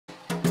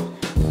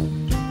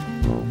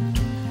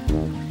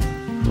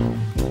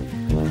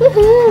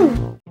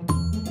Woohoo!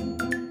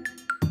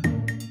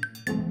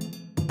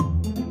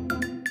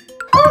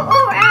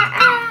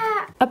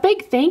 A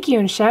big thank you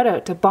and shout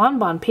out to Bon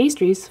Bon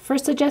Pastries for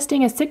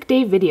suggesting a sick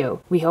day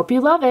video. We hope you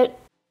love it.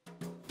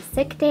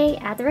 Sick day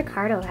at the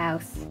Ricardo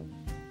house.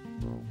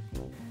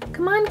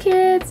 Come on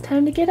kids,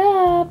 time to get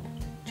up.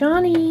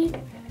 Johnny,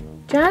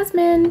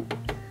 Jasmin,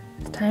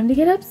 it's time to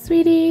get up,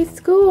 sweetie.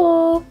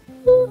 School.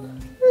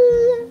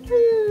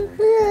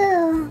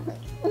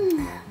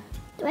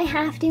 Do I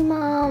have to,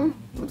 Mom?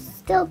 I'm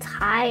still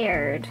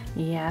tired.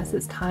 Yes,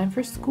 it's time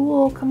for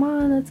school. Come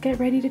on, let's get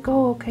ready to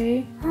go,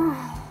 okay?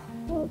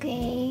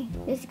 Okay,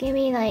 just give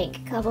me like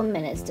a couple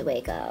minutes to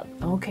wake up.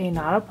 Okay,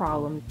 not a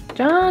problem.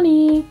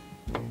 Johnny,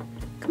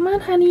 come on,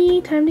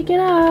 honey, time to get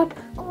up.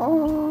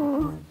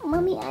 Oh,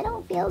 Mommy, I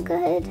don't feel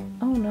good.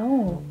 Oh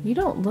no, you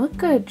don't look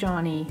good,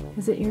 Johnny.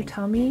 Is it your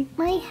tummy?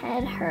 My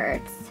head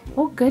hurts.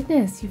 Oh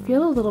goodness, you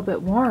feel a little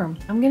bit warm.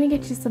 I'm gonna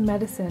get you some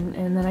medicine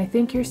and then I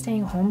think you're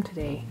staying home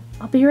today.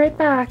 I'll be right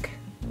back.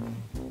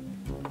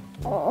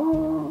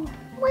 Oh,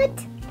 what?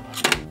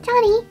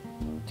 Johnny,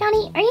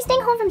 are you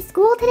staying home from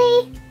school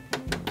today?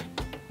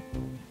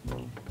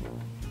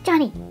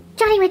 Johnny,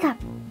 wake up.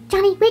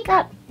 Johnny, wake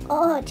up.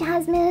 Oh,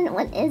 Jasmin,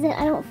 what is it?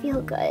 I don't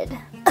feel good.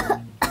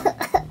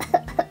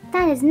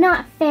 That is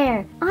not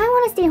fair. I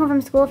want to stay home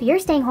from school if you're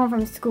staying home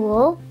from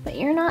school, but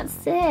you're not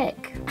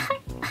sick.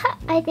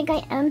 I think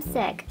I am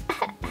sick.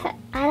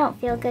 I don't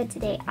feel good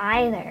today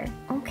either.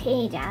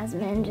 Okay,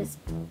 Jasmin,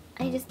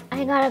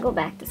 I gotta go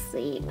back to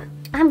sleep.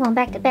 I'm going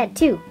back to bed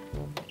too.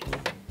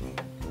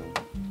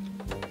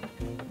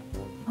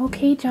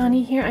 Okay,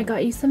 Johnny, here, I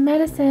got you some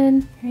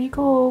medicine. Here you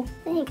go.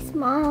 Thanks,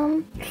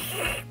 Mom.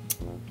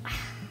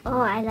 Oh,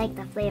 I like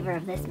the flavor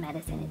of this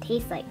medicine. It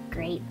tastes like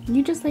grape.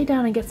 You just lay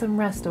down and get some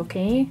rest,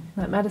 okay?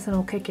 That medicine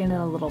will kick in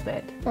a little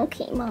bit.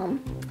 Okay,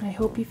 Mom. I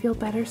hope you feel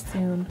better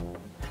soon.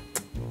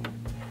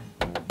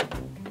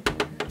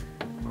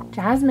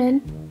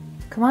 Jasmin,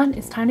 come on,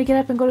 it's time to get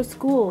up and go to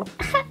school.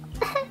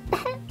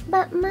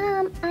 But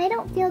Mom, I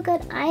don't feel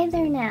good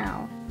either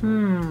now.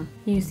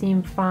 You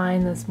seemed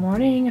fine this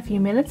morning a few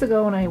minutes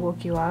ago when I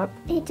woke you up.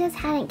 It just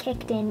hadn't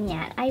kicked in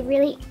yet. I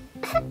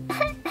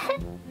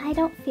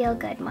don't feel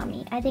good,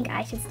 Mommy. I think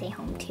I should stay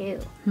home too.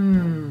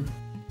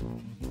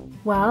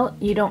 Well,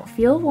 you don't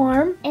feel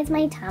warm. It's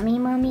my tummy,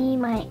 Mommy.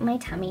 My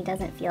tummy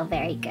doesn't feel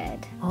very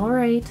good. All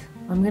right,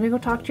 I'm gonna go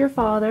talk to your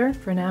father.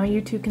 For now,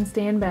 you two can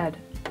stay in bed.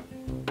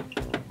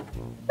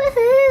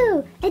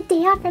 Woohoo! A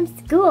day off from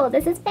school.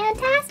 This is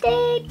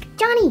fantastic.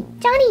 Johnny!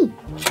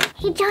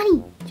 Hey,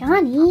 Johnny!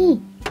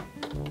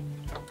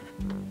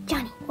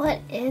 What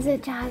is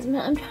it,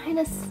 Jasmin? I'm trying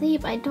to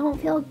sleep. I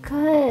don't feel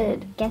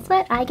good. Guess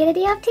what? I get a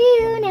day off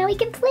too. Now we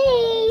can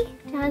play.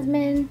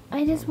 Jasmin,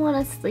 I just want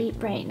to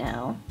sleep right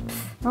now.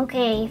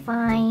 Okay,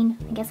 fine.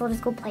 I guess I'll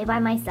just go play by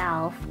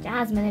myself.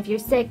 Jasmin, if you're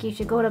sick, you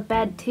should go to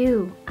bed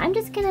too. I'm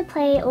just gonna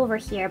play over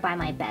here by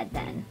my bed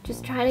then.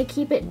 Just try to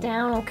keep it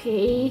down,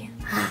 okay?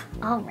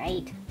 All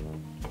right.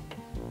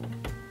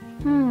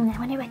 I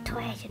wonder what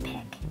toy I should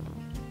pick.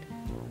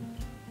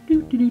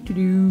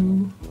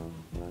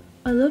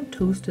 I love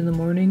toast in the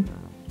morning.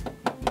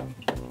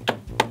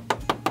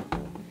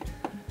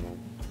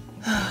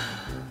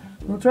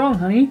 What's wrong,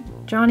 honey?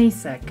 Johnny's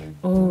sick.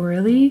 Oh,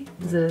 really?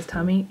 Is it his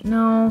tummy?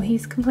 No,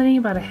 he's complaining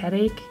about a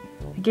headache.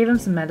 I gave him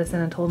some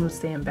medicine and told him to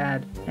stay in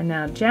bed. And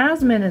now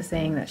Jasmin is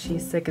saying that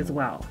she's sick as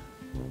well.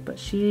 But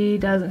she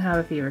doesn't have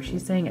a fever.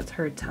 She's saying it's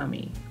her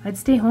tummy. I'd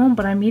stay home,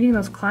 but I'm meeting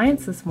those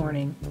clients this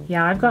morning.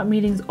 Yeah, I've got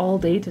meetings all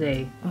day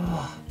today.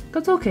 Oh,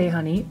 that's okay,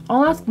 honey.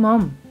 I'll ask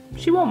Mom.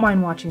 She won't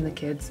mind watching the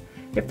kids.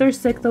 If they're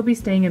sick, they'll be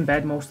staying in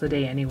bed most of the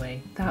day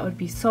anyway. That would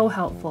be so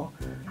helpful.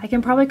 I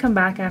can probably come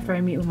back after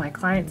I meet with my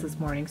clients this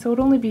morning, so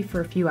it'll only be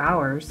for a few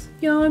hours.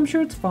 Yeah, I'm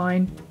sure it's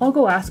fine. I'll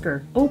go ask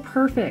her. Oh,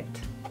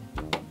 perfect.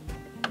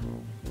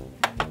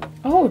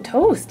 Oh,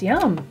 toast,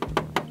 yum.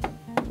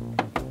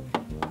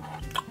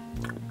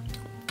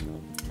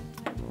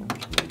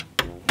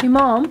 Hey,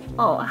 Mom.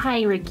 Oh,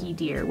 hi, Ricky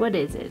dear. What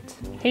is it?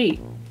 Hey,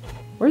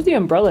 where's the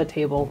umbrella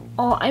table?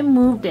 Oh, I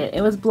moved it.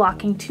 It was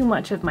blocking too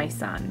much of my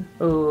sun.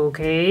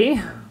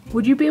 Okay.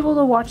 Would you be able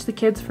to watch the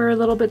kids for a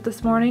little bit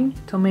this morning?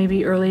 Till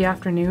maybe early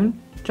afternoon?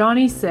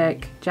 Johnny's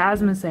sick.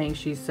 Jasmin's saying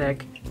she's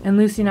sick. And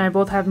Lucy and I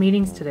both have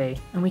meetings today,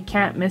 and we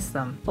can't miss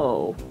them.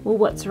 Oh, well,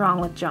 what's wrong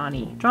with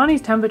Johnny?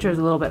 Johnny's temperature is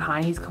a little bit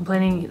high. He's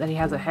complaining that he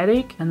has a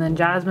headache, and then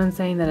Jasmin's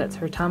saying that it's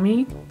her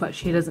tummy, but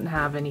she doesn't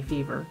have any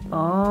fever.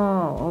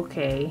 Oh,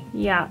 okay.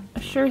 Yeah,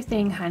 sure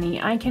thing,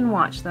 honey. I can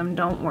watch them,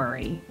 don't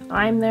worry.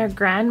 I'm their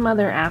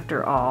grandmother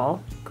after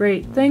all.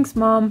 Great, thanks,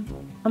 Mom.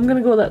 I'm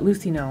gonna go let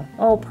Lucy know.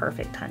 Oh,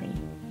 perfect, honey.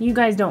 You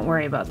guys don't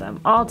worry about them.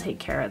 I'll take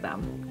care of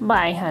them.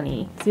 Bye,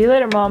 honey. See you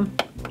later, Mom.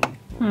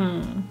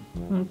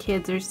 When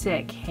kids are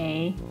sick,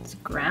 hey? It's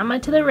Grandma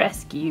to the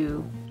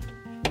rescue.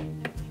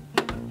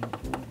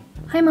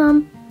 Hi,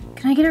 Mom.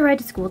 Can I get a ride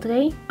to school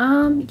today?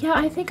 Yeah,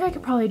 I think I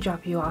could probably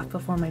drop you off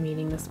before my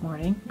meeting this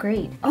morning.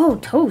 Great. Oh,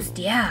 toast,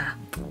 yeah.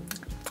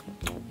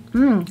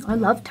 I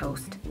love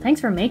toast.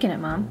 Thanks for making it,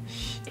 Mom.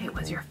 Shh, it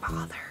was your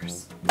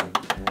father's.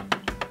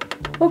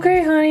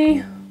 Okay,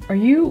 honey. Are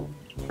you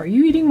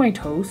eating my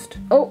toast?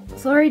 Oh,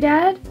 sorry,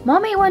 Dad.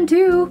 Mom ate one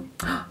too.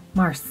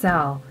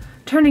 Marcel,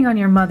 turning on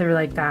your mother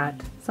like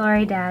that.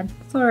 Sorry, Dad.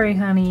 Sorry,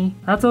 honey.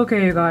 That's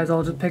okay, you guys.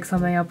 I'll just pick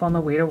something up on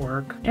the way to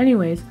work.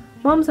 Anyways,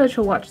 Mom said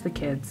she'll watch the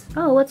kids.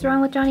 Oh, what's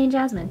wrong with Johnny and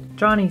Jasmin?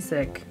 Johnny's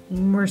sick.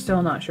 We're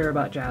still not sure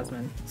about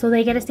Jasmin. So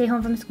they get to stay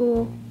home from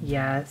school?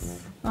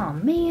 Yes. Oh,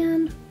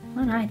 man.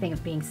 When I think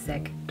of being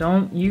sick.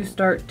 Don't you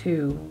start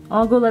too.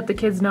 I'll go let the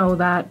kids know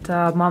that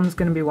Mom's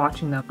gonna be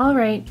watching them. All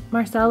right,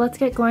 Marcel, let's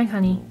get going,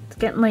 honey. It's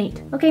getting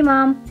late. Okay,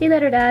 Mom. See you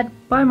later, Dad.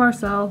 Bye,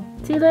 Marcel.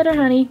 See you later,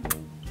 honey.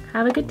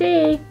 Have a good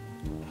day.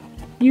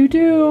 You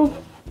too.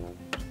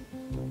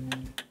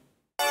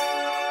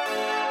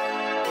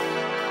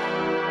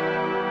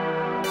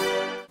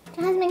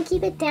 Jasmin,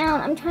 keep it down.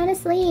 I'm trying to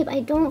sleep. I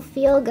don't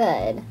feel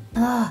good.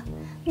 Ugh.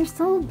 You're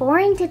so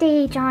boring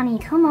today, Johnny.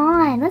 Come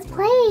on, let's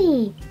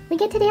play. We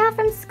get today off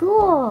from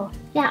school.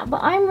 Yeah,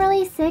 but I'm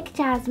really sick,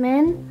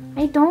 Jasmin.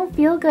 I don't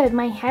feel good.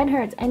 My head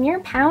hurts, and your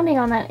pounding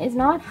on that is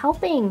not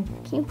helping.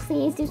 Can you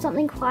please do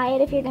something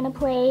quiet if you're gonna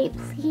play?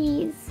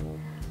 Please.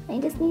 I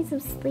just need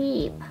some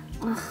sleep.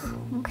 Ugh,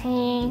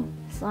 okay.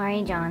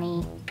 Sorry,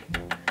 Johnny.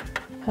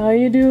 How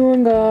you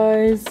doing,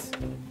 guys?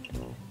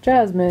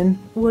 Jasmin,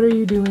 what are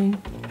you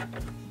doing?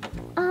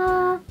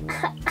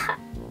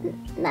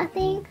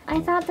 Nothing. I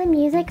thought the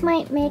music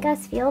might make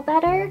us feel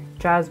better.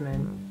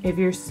 Jasmin, if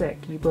you're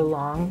sick, you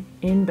belong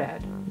in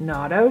bed,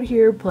 not out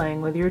here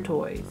playing with your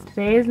toys.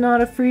 Today is not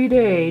a free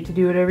day to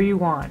do whatever you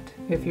want.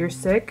 If you're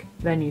sick,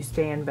 then you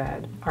stay in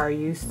bed. Are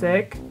you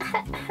sick?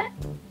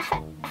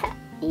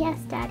 Yes,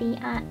 Daddy.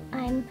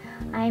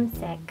 I'm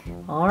sick.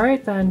 All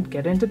right then,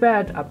 get into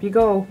bed. Up you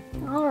go.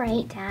 All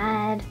right,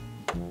 Dad.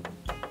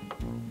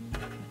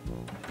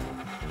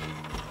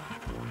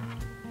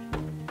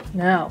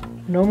 Now,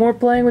 no more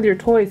playing with your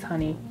toys,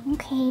 honey.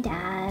 Okay,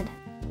 Dad.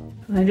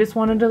 I just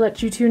wanted to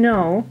let you two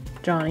know,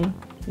 Johnny,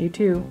 you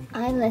too.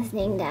 I'm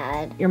listening,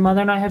 Dad. Your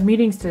mother and I have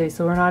meetings today,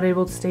 so we're not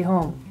able to stay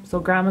home. So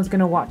Grandma's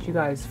gonna watch you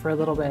guys for a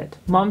little bit.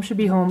 Mom should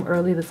be home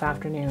early this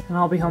afternoon, and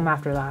I'll be home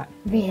after that.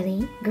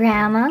 Really?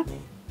 Grandma?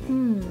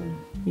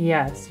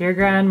 Yes, your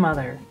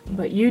grandmother.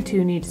 But you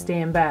two need to stay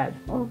in bed.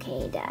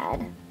 Okay,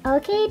 Dad.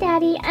 Okay,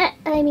 Daddy.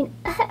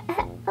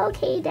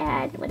 Okay,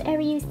 Dad.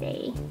 Whatever you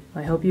say.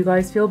 I hope you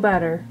guys feel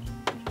better.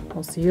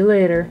 I'll see you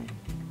later.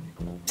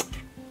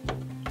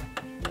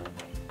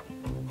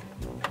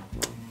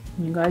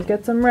 You guys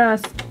get some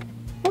rest.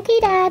 Okay,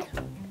 Dad.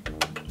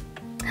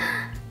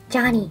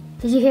 Johnny,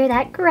 did you hear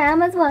that?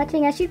 Grandma's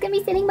watching us. She's gonna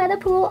be sitting by the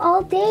pool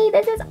all day.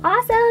 This is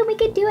awesome. We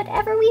can do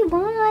whatever we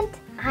want.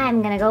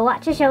 I'm gonna go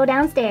watch a show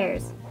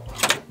downstairs.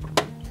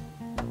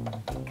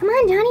 Come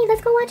on, Johnny.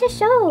 Let's go watch a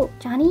show.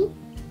 Johnny?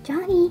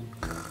 Johnny?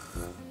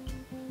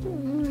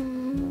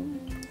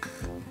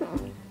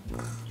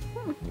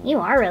 You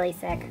are really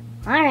sick.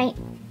 Alright,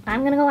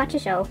 I'm gonna go watch a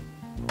show.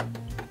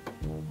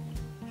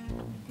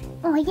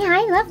 Oh yeah,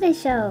 I love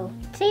this show.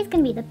 Today's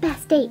gonna be the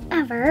best day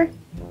ever.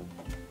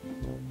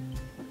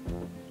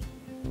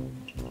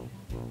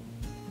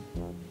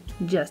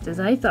 Just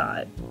as I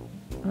thought.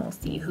 We'll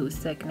see who's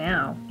sick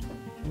now.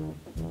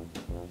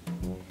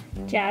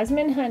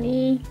 Jasmin,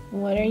 honey,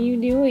 what are you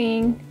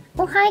doing?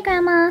 Oh, hi,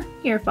 Grandma.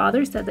 Your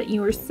father said that you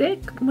were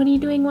sick. What are you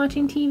doing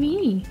watching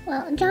TV?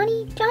 Well,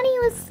 Johnny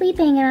was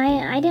sleeping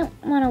and I didn't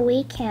want to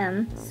wake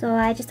him. So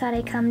I just thought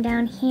I'd come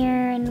down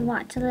here and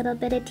watch a little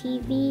bit of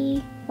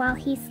TV while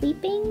he's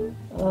sleeping.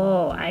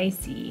 Oh, I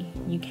see.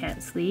 You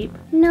can't sleep?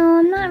 No,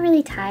 I'm not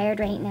really tired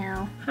right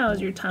now. How's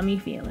your tummy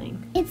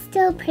feeling? It's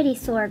still pretty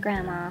sore,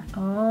 Grandma.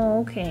 Oh,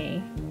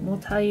 okay. We'll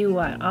tell you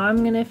what.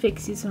 I'm gonna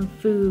fix you some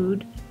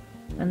food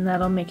and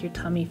that'll make your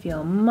tummy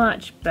feel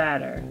much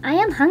better. I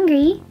am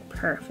hungry.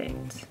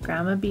 Perfect.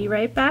 Grandma, be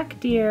right back,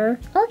 dear.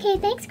 Okay,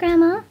 thanks,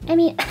 Grandma.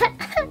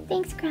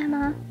 Thanks,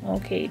 Grandma.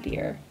 Okay,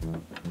 dear.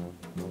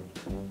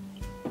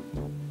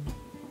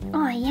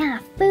 Oh, yeah,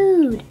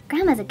 food.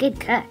 Grandma's a good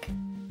cook.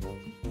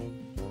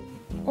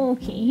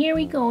 Okay, here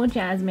we go,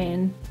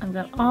 Jasmin. I've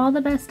got all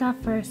the best stuff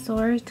for a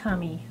sore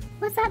tummy.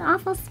 What's that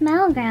awful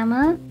smell,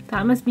 Grandma?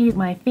 That must be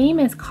my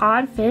famous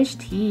codfish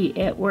tea.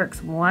 It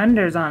works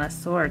wonders on a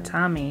sore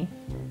tummy.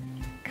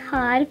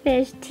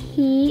 Codfish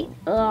tea?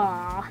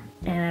 Ugh.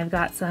 And I've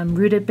got some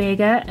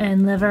rutabaga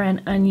and liver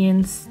and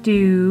onion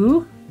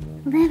stew.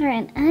 Liver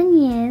and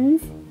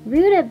onions?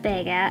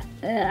 Rutabaga?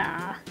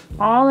 Ugh.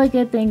 All the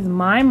good things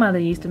my mother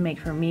used to make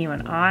for me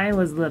when I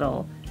was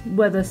little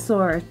with a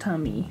sore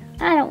tummy.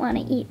 I don't want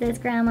to eat this,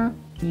 Grandma.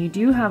 You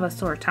do have a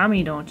sore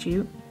tummy, don't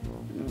you?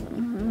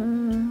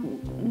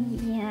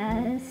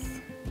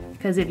 Yes.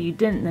 Because if you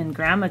didn't, then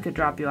Grandma could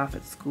drop you off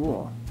at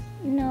school.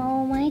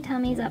 No, my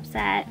tummy's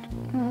upset.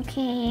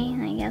 Okay,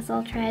 I guess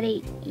I'll try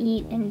to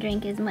eat and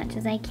drink as much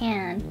as I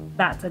can.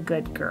 That's a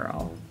good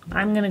girl.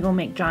 I'm gonna go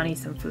make Johnny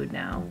some food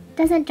now.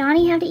 Doesn't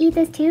Johnny have to eat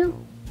this too?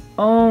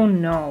 Oh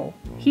no,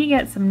 he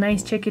gets some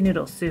nice chicken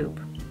noodle soup.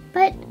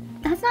 But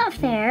that's not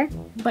fair.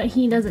 But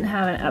he doesn't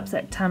have an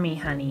upset tummy,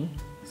 honey.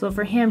 So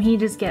for him, he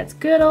just gets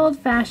good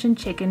old-fashioned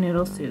chicken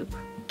noodle soup.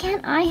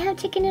 Can't I have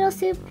chicken noodle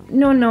soup?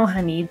 No,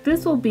 honey.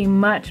 This will be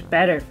much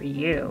better for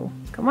you.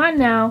 Come on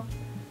now.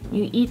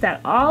 You eat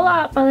that all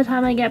up by the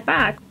time I get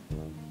back.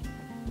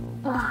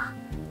 Ugh,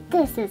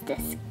 this is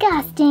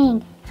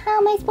disgusting. How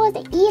am I supposed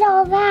to eat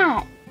all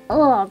that?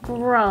 Oh,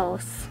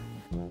 gross.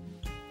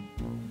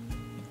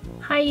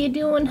 How you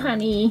doing,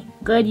 honey?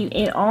 Good, you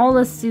ate all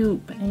the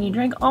soup and you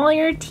drank all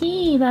your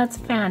tea. That's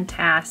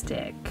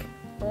fantastic.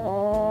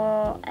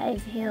 Oh, I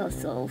feel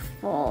so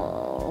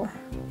full.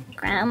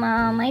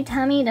 Grandma, my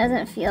tummy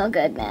doesn't feel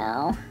good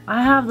now.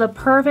 I have the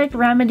perfect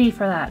remedy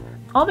for that.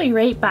 I'll be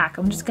right back.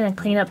 I'm just gonna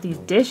clean up these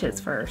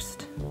dishes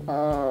first.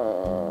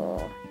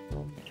 Oh.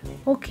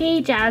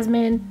 Okay,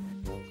 Jasmine.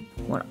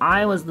 When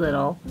I was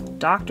little,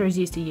 doctors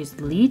used to use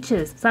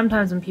leeches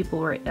sometimes when people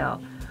were ill.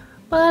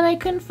 But I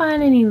couldn't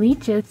find any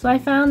leeches, so I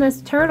found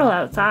this turtle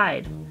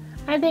outside.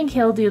 I think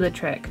he'll do the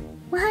trick.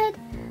 What?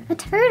 A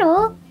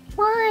turtle?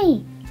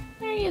 Why?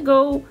 There you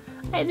go.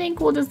 I think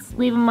we'll just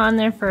leave him on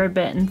there for a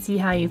bit and see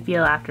how you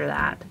feel after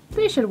that.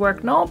 They should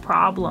work no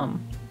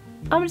problem.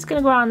 I'm just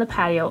gonna go out on the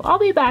patio. I'll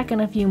be back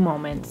in a few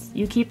moments.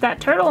 You keep that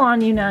turtle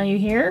on you now, you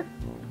hear?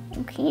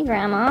 Okay,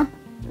 Grandma.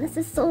 This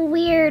is so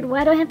weird.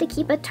 Why do I have to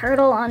keep a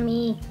turtle on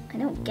me? I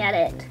don't get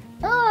it.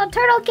 Oh,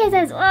 turtle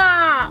kisses!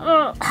 Ah!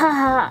 Oh,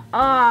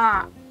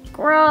 ah!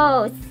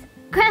 Gross!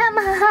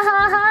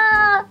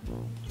 Grandma!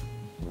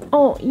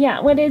 Oh, yeah,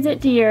 what is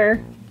it,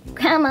 dear?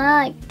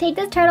 Grandma, take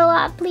this turtle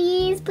off,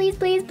 please. Please,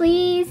 please,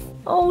 please.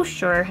 Oh,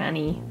 sure,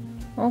 honey.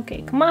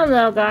 Okay, come on,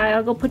 little guy.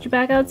 I'll go put you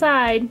back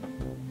outside.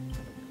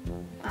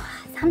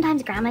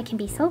 Sometimes Grandma can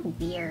be so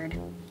weird.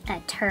 A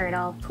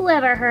turtle. Who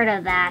ever heard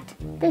of that?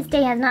 This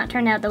day has not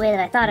turned out the way that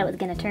I thought it was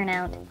gonna turn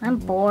out. I'm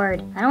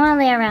bored. I don't want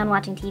to lay around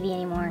watching TV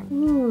anymore.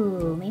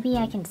 Ooh, maybe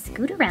I can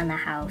scoot around the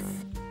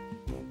house.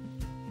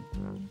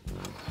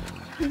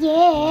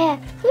 Yeah!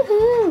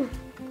 Woohoo!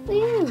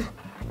 Woo!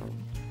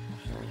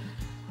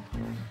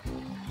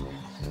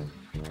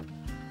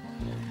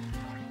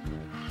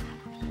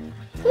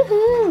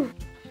 Woohoo!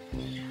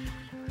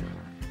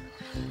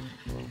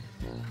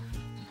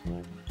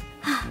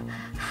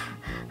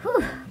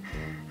 Whew.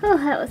 Oh,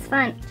 that was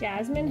fun.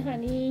 Jasmine,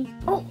 honey.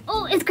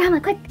 Oh, it's Grandma,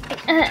 quick.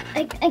 I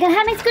gotta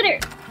have my scooter.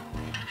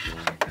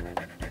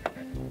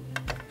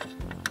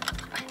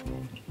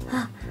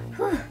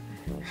 Whew.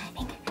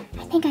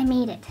 I think I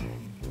made it.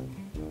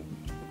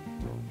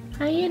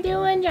 How you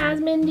doing,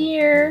 Jasmine,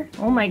 dear?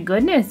 Oh my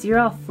goodness, you're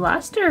all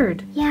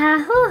flustered.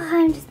 Yeah,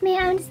 I'm just a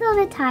little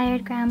bit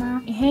tired, Grandma.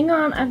 Hang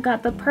on, I've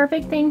got the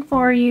perfect thing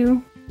for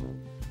you.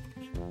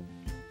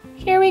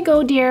 Here we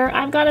go, dear.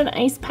 I've got an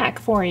ice pack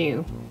for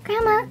you.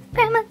 Grandma,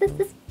 this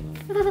is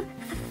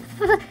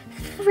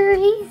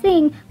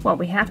freezing. Well,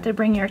 we have to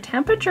bring your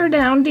temperature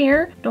down,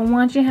 dear. Don't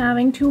want you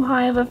having too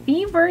high of a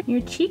fever.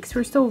 Your cheeks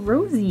were so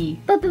rosy.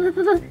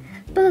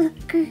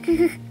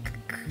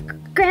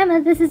 Grandma,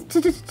 this is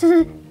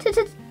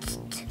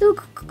too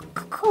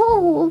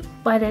cold.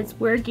 But it's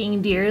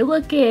working, dear.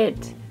 Look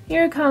it.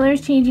 Your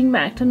color's changing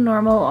back to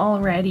normal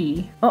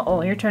already.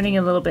 Uh-oh, you're turning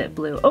a little bit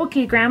blue.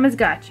 Okay, Grandma's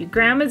got you.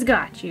 Grandma's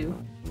got you.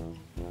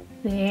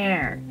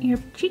 There. Your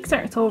cheeks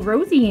aren't so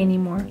rosy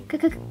anymore.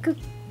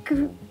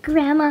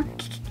 Grandma,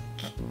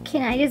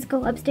 can I just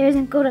go upstairs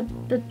and go to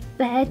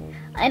bed?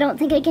 I don't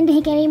think I can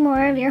take any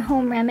more of your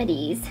home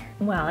remedies.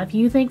 Well, if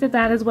you think that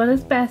that is what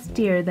is best,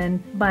 dear,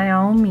 then by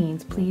all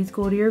means, please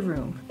go to your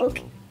room.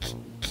 Okay.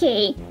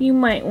 You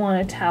might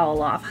want to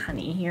towel off,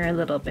 honey. You're a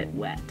little bit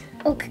wet.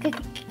 Okay.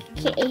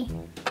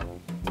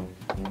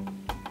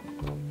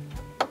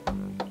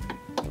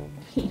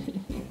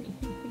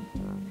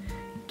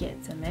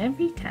 Gets him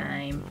every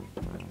time.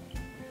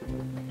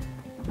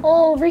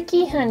 Oh,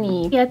 Ricky,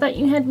 honey. Yeah, I thought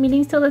you had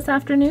meetings till this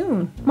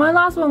afternoon. My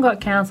last one got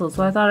canceled,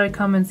 so I thought I'd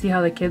come and see how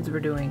the kids were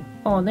doing.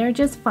 Oh, they're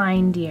just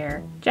fine,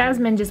 dear.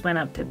 Jasmine just went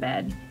up to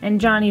bed, and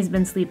Johnny's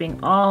been sleeping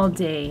all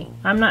day.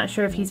 I'm not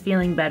sure if he's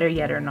feeling better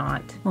yet or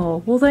not.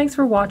 Oh, well, thanks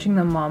for watching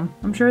them, Mom.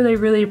 I'm sure they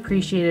really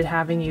appreciated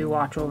having you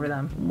watch over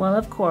them. Well,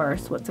 of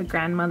course. What's a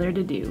grandmother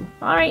to do?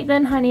 All right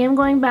then, honey. I'm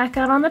going back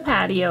out on the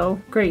patio.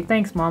 Great,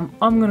 thanks, Mom.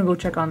 I'm gonna go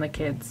check on the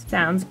kids.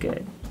 Sounds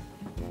good.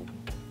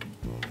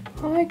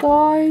 Hi,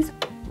 guys.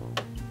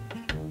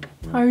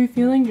 How are you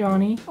feeling,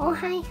 Johnny? Oh,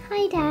 hi,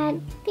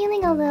 Dad.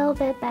 Feeling a little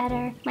bit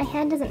better. My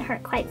head doesn't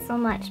hurt quite so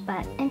much,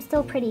 but I'm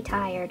still pretty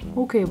tired.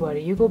 Okay,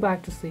 buddy, you go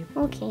back to sleep.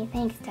 Okay,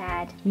 thanks,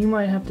 Dad. You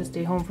might have to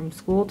stay home from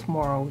school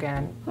tomorrow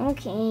again.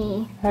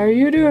 Okay. How are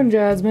you doing,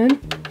 Jasmine?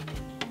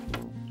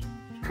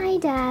 Hi,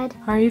 Dad.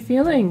 How are you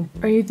feeling?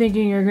 Are you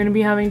thinking you're going to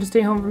be having to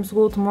stay home from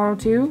school tomorrow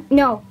too?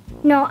 No,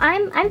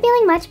 I'm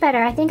feeling much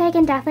better. I think I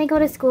can definitely go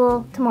to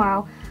school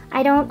tomorrow.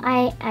 I don't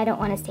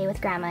want to stay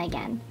with Grandma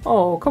again.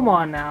 Oh, come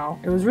on now.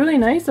 It was really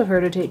nice of her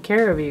to take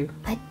care of you.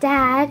 But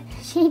Dad,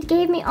 she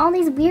gave me all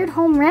these weird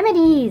home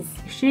remedies.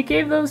 She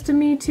gave those to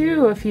me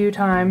too a few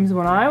times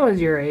when I was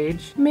your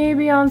age.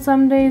 Maybe on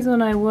some days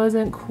when I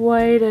wasn't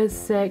quite as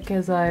sick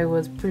as I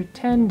was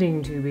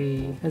pretending to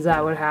be. Is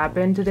that what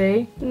happened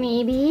today?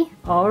 Maybe.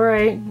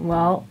 Alright,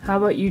 well, how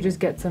about you just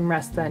get some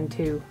rest then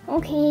too?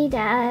 Okay,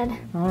 Dad.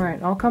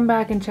 Alright, I'll come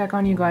back and check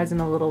on you guys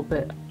in a little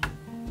bit.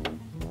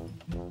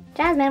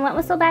 Jasmin, what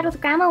was so bad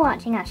with Grandma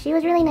watching us? She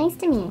was really nice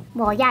to me.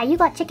 Well, yeah, you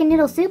got chicken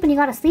noodle soup and you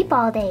gotta sleep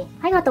all day.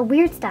 I got the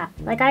weird stuff.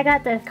 Like I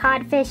got the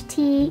codfish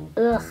tea,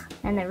 ugh,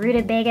 and the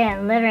rutabaga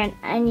and liver and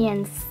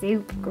onion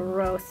soup,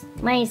 gross.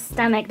 My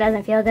stomach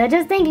doesn't feel good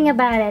just thinking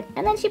about it.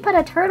 And then she put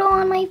a turtle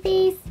on my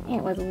face.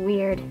 It was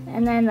weird.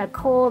 And then the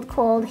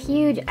cold,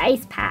 huge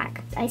ice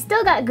pack. I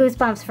still got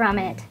goosebumps from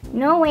it.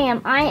 No way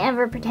am I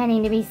ever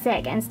pretending to be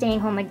sick and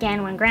staying home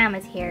again when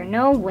Grandma's here.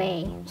 No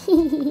way.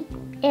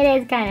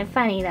 It is kind of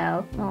funny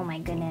though. Oh my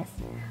goodness.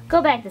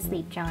 Go back to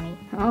sleep, Johnny.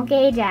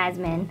 Okay,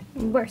 Jasmin.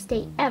 Worst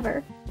day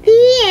ever.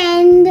 The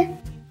end.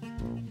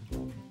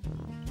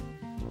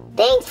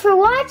 Thanks for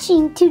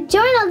watching. To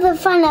join all the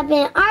fun up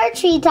in our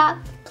treetop,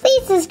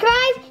 please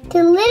subscribe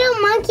to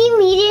Little Monkey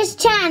Media's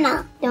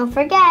channel. Don't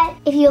forget,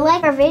 if you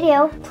like our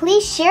video,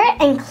 please share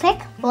it and click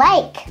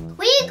like.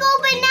 We go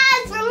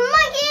bananas for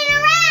monkey